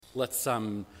Let's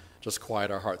just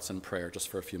quiet our hearts in prayer just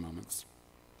for a few moments.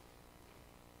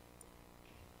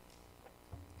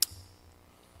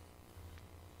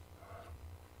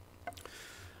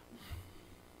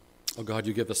 Oh God,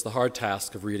 you give us the hard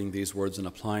task of reading these words and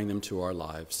applying them to our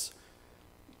lives.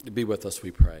 Be with us,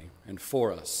 we pray, and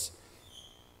for us,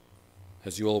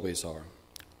 as you always are,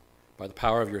 by the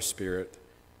power of your Spirit,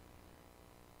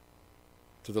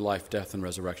 through the life, death, and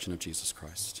resurrection of Jesus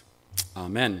Christ.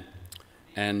 Amen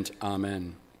and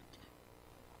amen.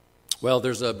 Well,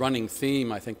 there's a running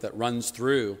theme, I think, that runs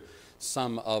through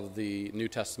some of the New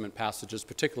Testament passages,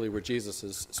 particularly where Jesus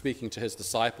is speaking to his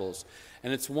disciples.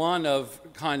 And it's one of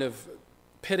kind of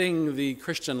pitting the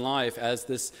Christian life as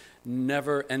this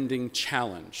never-ending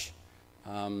challenge.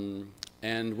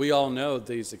 And we all know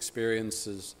these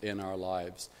experiences in our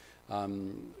lives.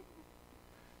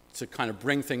 To kind of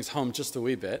bring things home just a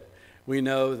wee bit, we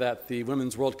know that the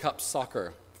Women's World Cup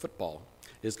soccer, football,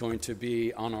 is going to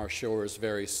be on our shores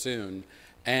very soon.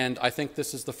 And I think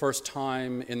this is the first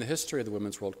time in the history of the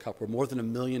Women's World Cup where more than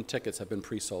 1 million tickets have been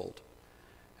pre-sold.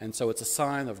 And so it's a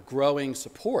sign of growing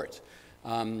support.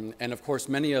 And of course,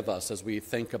 many of us, as we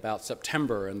think about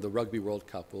September and the Rugby World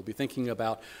Cup, will be thinking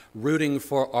about rooting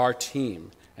for our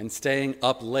team and staying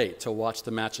up late to watch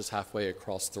the matches halfway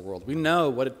across the world. We know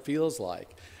what it feels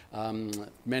like,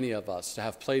 many of us, to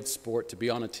have played sport, to be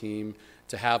on a team,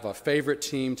 to have a favorite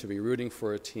team, to be rooting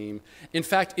for a team. In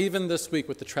fact, even this week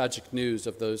with the tragic news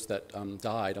of those that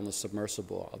died on the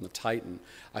submersible, on the Titan,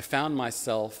 I found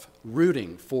myself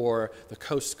rooting for the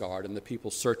Coast Guard and the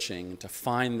people searching to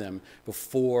find them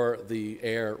before the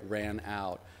air ran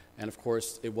out. And of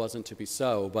course, it wasn't to be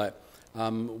so, but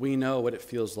we know what it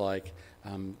feels like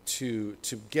to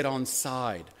get on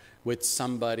side with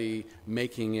somebody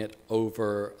making it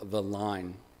over the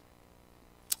line.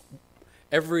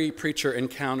 Every preacher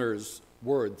encounters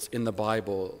words in the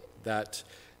Bible that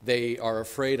they are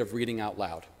afraid of reading out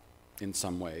loud in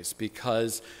some ways,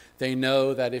 because they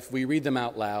know that if we read them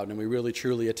out loud and we really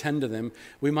truly attend to them,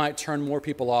 we might turn more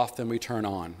people off than we turn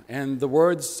on. And the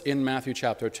words in Matthew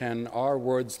chapter 10 are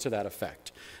words to that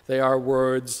effect. They are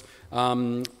words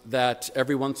that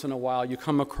every once in a while you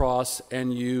come across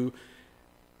and you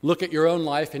look at your own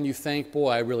life and you think, boy,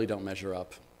 I really don't measure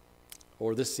up.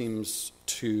 Or this seems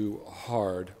too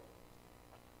hard.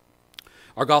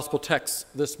 Our gospel text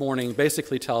this morning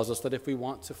basically tells us that if we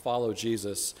want to follow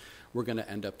Jesus, we're going to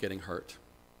end up getting hurt.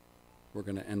 We're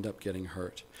going to end up getting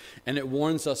hurt. And it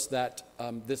warns us that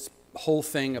this whole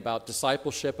thing about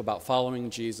discipleship, about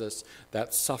following Jesus,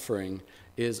 that suffering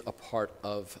is a part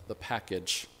of the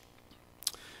package.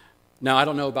 Now, I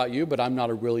don't know about you, but I'm not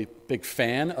a really big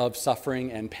fan of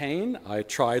suffering and pain. I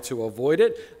try to avoid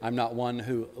it. I'm not one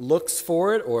who looks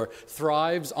for it or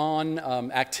thrives on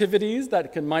activities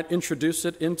that might introduce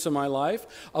it into my life.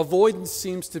 Avoidance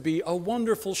seems to be a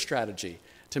wonderful strategy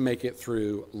to make it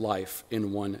through life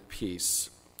in one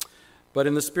piece. But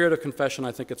in the spirit of confession,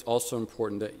 I think it's also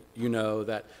important that you know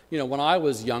that, when I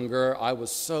was younger, I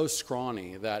was so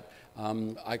scrawny that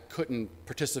I couldn't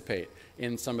participate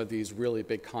in some of these really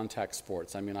big contact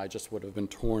sports. I mean, I just would have been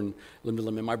torn limb to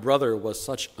limb. And my brother was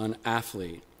such an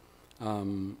athlete.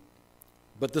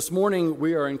 But this morning,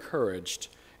 we are encouraged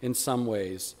in some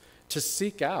ways to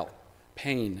seek out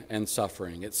pain and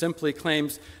suffering. It simply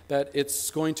claims that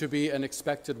it's going to be an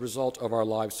expected result of our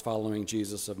lives following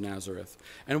Jesus of Nazareth.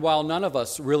 And while none of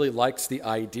us really likes the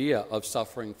idea of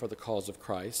suffering for the cause of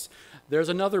Christ, there's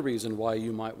another reason why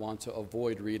you might want to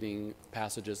avoid reading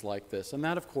passages like this, and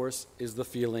that, of course, is the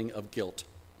feeling of guilt.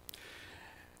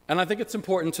 And I think it's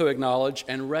important to acknowledge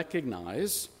and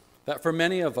recognize that for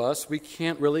many of us, we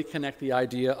can't really connect the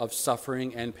idea of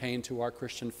suffering and pain to our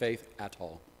Christian faith at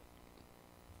all.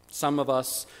 Some of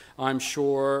us, I'm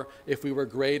sure, if we were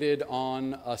graded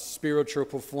on a spiritual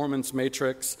performance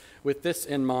matrix with this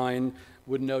in mind,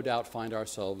 would no doubt find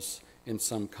ourselves in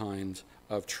some kind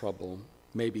of trouble.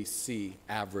 Maybe C,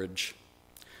 average.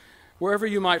 Wherever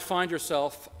you might find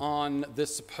yourself on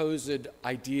this supposed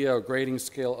idea or grading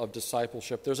scale of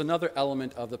discipleship, there's another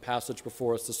element of the passage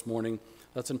before us this morning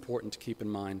that's important to keep in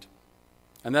mind.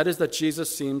 And that is that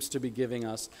Jesus seems to be giving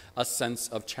us a sense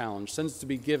of challenge, seems to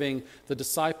be giving the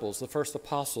disciples, the first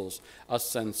apostles, a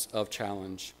sense of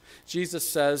challenge. Jesus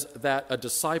says that a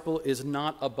disciple is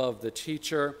not above the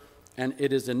teacher, and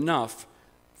it is enough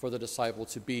for the disciple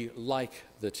to be like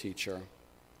the teacher.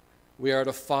 We are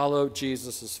to follow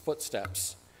Jesus'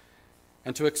 footsteps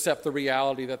and to accept the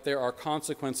reality that there are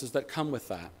consequences that come with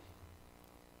that.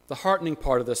 The heartening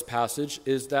part of this passage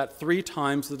is that 3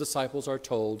 times the disciples are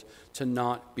told to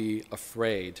not be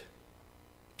afraid.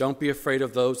 Don't be afraid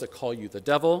of those that call you the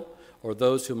devil or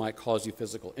those who might cause you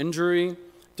physical injury.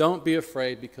 don't be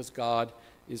afraid, because God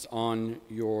is on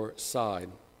your side.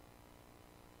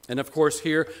 And of course,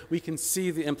 here we can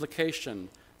see the implication.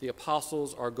 The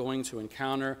apostles are going to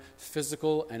encounter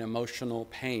physical and emotional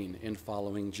pain in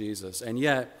following Jesus. And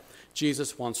yet,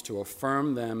 Jesus wants to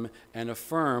affirm them and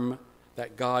affirm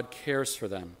that God cares for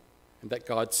them and that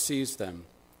God sees them.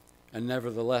 And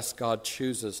nevertheless, God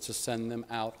chooses to send them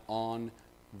out on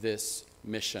this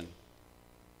mission.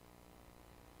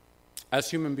 As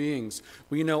human beings,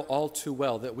 we know all too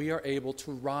well that we are able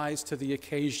to rise to the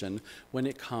occasion when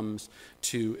it comes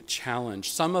to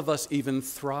challenge. Some of us even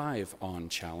thrive on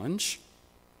challenge.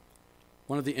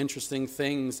 One of the interesting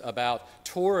things about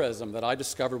tourism that I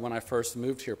discovered when I first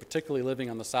moved here, particularly living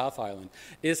on the South Island,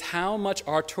 is how much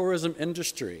our tourism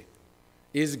industry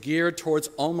is geared towards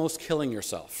almost killing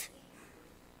yourself.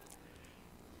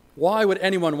 Why would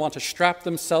anyone want to strap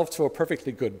themselves to a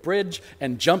perfectly good bridge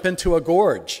and jump into a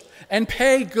gorge and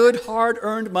pay good,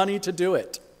 hard-earned money to do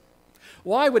it?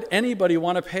 Why would anybody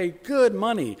want to pay good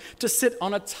money to sit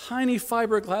on a tiny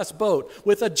fiberglass boat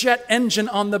with a jet engine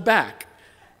on the back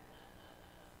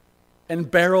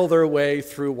and barrel their way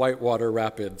through whitewater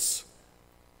rapids?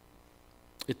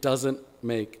 It doesn't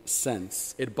make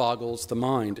sense. It boggles the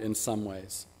mind in some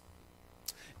ways.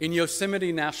 In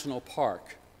Yosemite National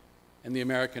Park, in the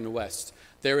American West,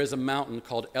 there is a mountain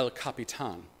called El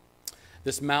Capitan.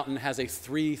 This mountain has a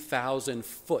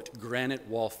 3,000-foot granite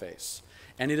wall face,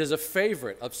 and it is a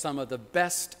favorite of some of the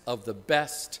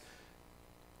best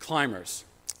climbers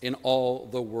in all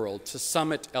the world. To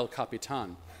summit El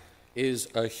Capitan is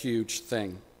a huge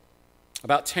thing.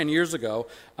 About 10 years ago,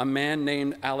 a man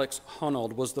named Alex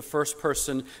Honnold was the first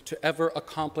person to ever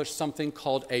accomplish something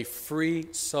called a free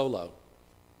solo.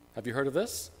 Have you heard of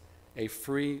this? A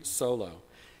free solo.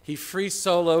 He free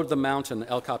soloed the mountain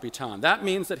El Capitan. That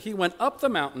means that he went up the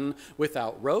mountain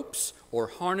without ropes or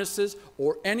harnesses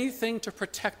or anything to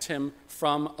protect him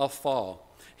from a fall.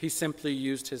 He simply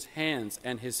used his hands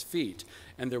and his feet,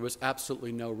 and there was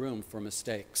absolutely no room for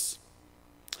mistakes.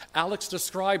 Alex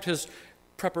described his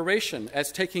preparation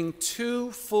as taking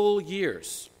 2 full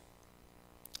years,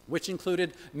 which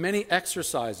included many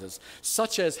exercises,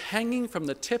 such as hanging from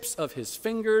the tips of his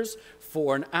fingers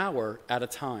for an hour at a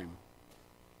time.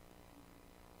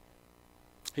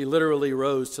 He literally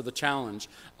rose to the challenge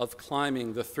of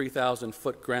climbing the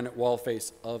 3,000-foot granite wall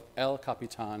face of El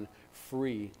Capitan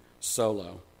free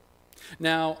solo.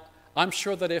 Now, I'm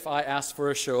sure that if I asked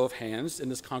for a show of hands in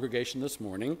this congregation this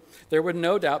morning, there would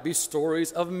no doubt be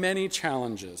stories of many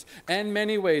challenges and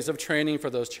many ways of training for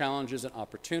those challenges and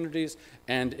opportunities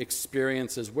and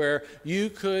experiences where you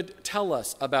could tell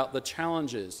us about the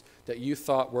challenges that you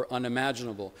thought were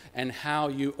unimaginable and how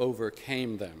you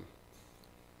overcame them.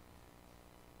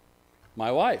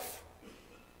 My wife,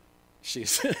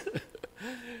 she's,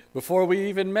 before we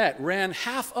even met, ran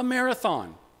half a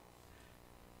marathon.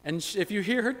 And if you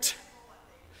hear her,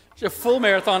 a full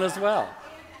marathon as well.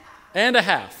 And a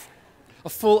half. A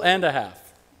full and a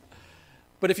half.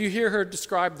 But if you hear her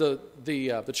describe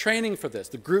the training for this,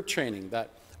 the group training that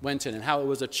went in and how it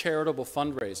was a charitable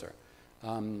fundraiser,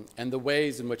 and the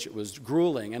ways in which it was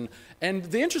grueling. And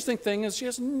the interesting thing is she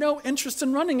has no interest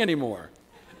in running anymore.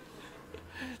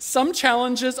 Some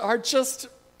challenges are just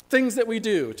things that we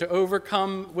do to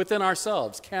overcome within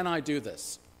ourselves. Can I do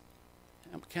this?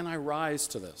 Can I rise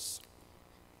to this?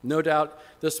 No doubt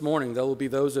this morning there will be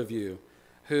those of you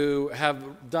who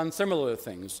have done similar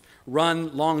things,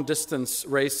 run long-distance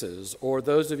races, or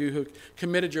those of you who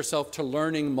committed yourself to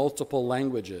learning multiple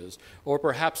languages, or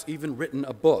perhaps even written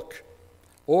a book,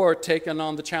 or taken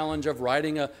on the challenge of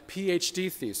writing a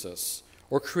PhD thesis,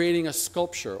 or creating a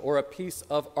sculpture or a piece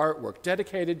of artwork,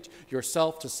 dedicated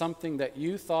yourself to something that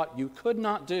you thought you could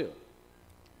not do,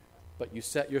 but you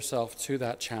set yourself to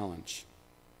that challenge.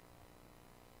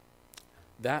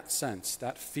 That sense,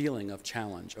 that feeling of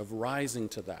challenge, of rising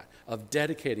to that, of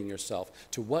dedicating yourself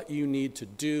to what you need to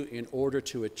do in order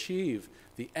to achieve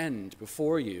the end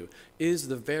before you, is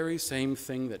the very same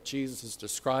thing that Jesus is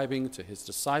describing to his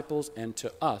disciples and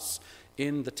to us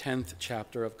in the 10th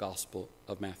chapter of Gospel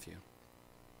of Matthew.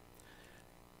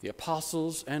 The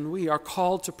apostles and we are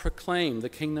called to proclaim the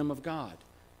kingdom of God,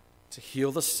 to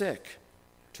heal the sick,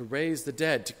 to raise the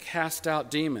dead, to cast out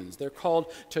demons. They're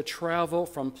called to travel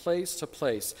from place to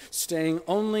place, staying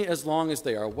only as long as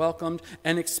they are welcomed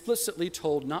and explicitly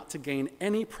told not to gain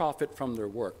any profit from their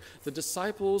work. The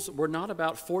disciples were not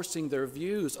about forcing their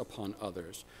views upon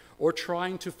others or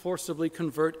trying to forcibly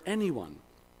convert anyone.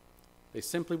 They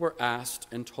simply were asked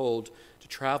and told to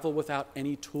travel without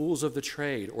any tools of the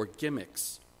trade or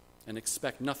gimmicks and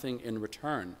expect nothing in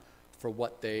return for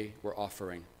what they were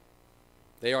offering.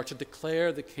 They are to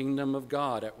declare the kingdom of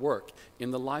God at work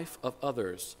in the life of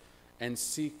others and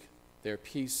seek their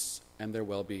peace and their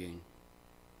well-being.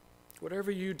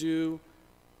 Whatever you do,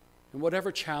 and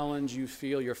whatever challenge you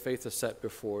feel your faith has set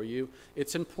before you,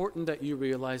 it's important that you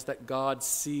realize that God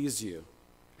sees you.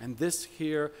 And this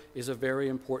here is a very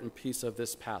important piece of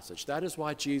this passage. That is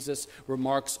why Jesus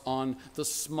remarks on the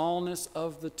smallness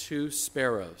of the 2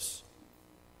 sparrows.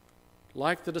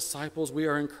 Like the disciples, we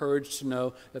are encouraged to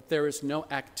know that there is no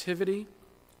activity,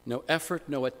 no effort,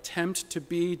 no attempt to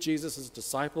be Jesus'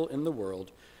 disciple in the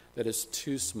world that is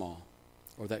too small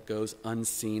or that goes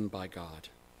unseen by God.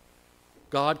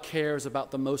 God cares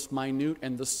about the most minute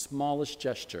and the smallest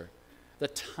gesture, the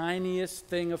tiniest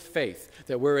thing of faith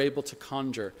that we're able to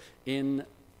conjure in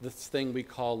this thing we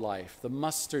call life, the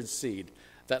mustard seed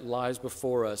that lies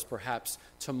before us perhaps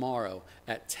tomorrow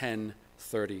at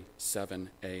 10:37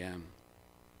 a.m.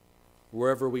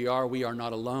 Wherever we are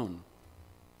not alone.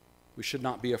 We should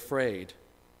not be afraid,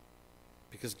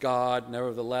 because God,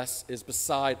 nevertheless, is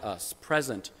beside us,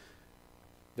 present,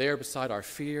 there beside our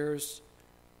fears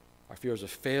of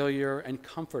failure, and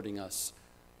comforting us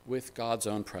with God's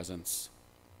own presence.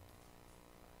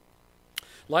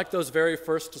 Like those very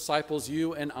first disciples,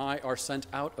 you and I are sent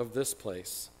out of this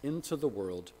place into the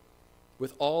world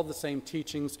with all the same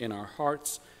teachings in our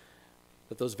hearts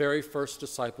that those very first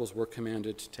disciples were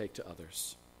commanded to take to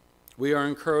others. We are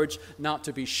encouraged not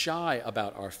to be shy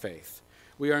about our faith.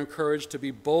 We are encouraged to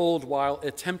be bold while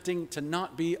attempting to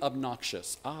not be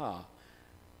obnoxious.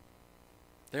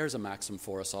 There's a maxim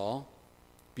for us all.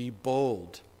 Be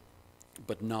bold,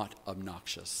 but not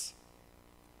obnoxious.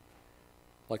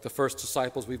 Like the first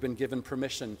disciples, we've been given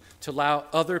permission to allow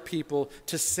other people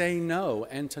to say no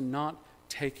and to not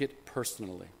take it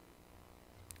personally.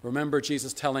 Remember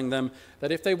Jesus telling them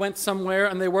that if they went somewhere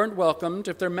and they weren't welcomed,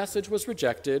 if their message was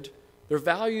rejected, their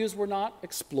values were not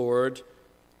explored,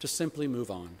 to simply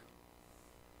move on.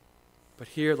 But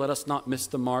here, let us not miss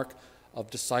the mark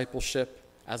of discipleship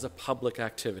as a public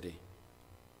activity,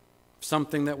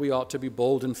 something that we ought to be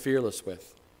bold and fearless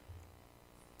with.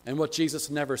 And what Jesus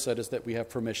never said is that we have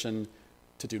permission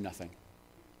to do nothing.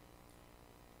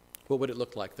 What would it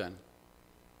look like then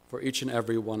for each and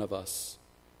every one of us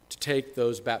to take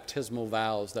those baptismal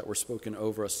vows that were spoken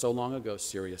over us so long ago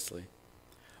seriously?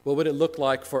 What would it look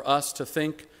like for us to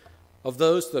think of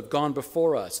those that have gone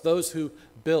before us, those who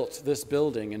built this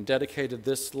building and dedicated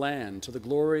this land to the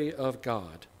glory of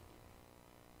God,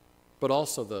 but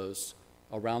also those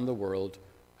around the world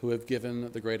who have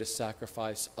given the greatest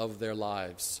sacrifice of their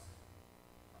lives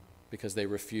because they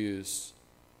refuse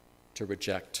to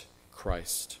reject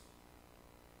Christ?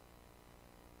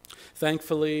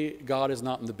 Thankfully, God is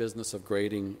not in the business of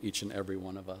grading each and every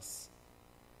one of us.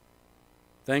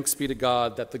 Thanks be to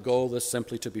God that the goal is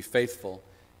simply to be faithful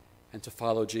and to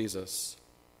follow Jesus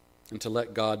and to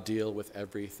let God deal with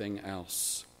everything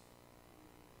else.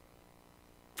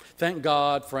 Thank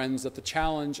God, friends, that the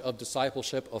challenge of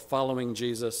discipleship, of following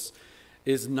Jesus,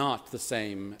 is not the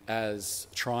same as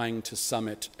trying to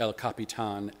summit El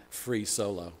Capitan free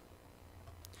solo.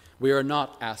 We are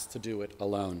not asked to do it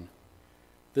alone.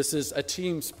 This is a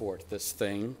team sport, this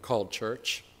thing called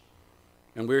church.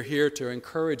 And we're here to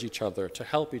encourage each other, to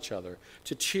help each other,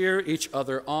 to cheer each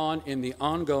other on in the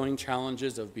ongoing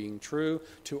challenges of being true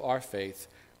to our faith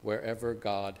wherever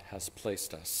God has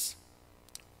placed us.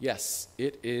 Yes,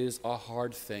 it is a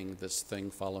hard thing, this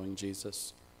thing following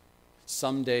Jesus.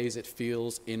 Some days it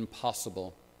feels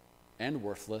impossible and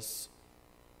worthless.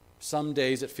 Some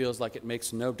days it feels like it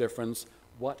makes no difference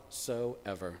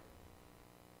whatsoever.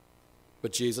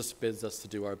 But Jesus bids us to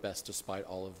do our best despite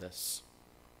all of this.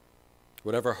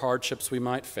 Whatever hardships we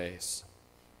might face,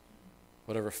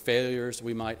 whatever failures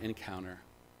we might encounter,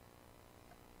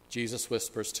 Jesus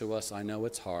whispers to us, I know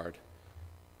it's hard,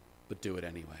 but do it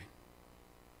anyway.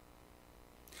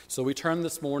 So we turn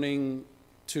this morning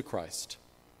to Christ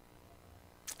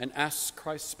and ask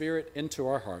Christ's Spirit into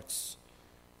our hearts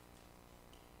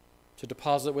to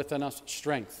deposit within us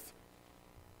strength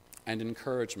and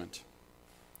encouragement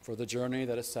for the journey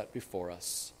that is set before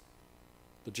us,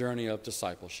 the journey of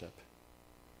discipleship.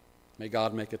 May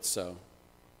God make it so.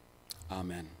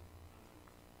 Amen.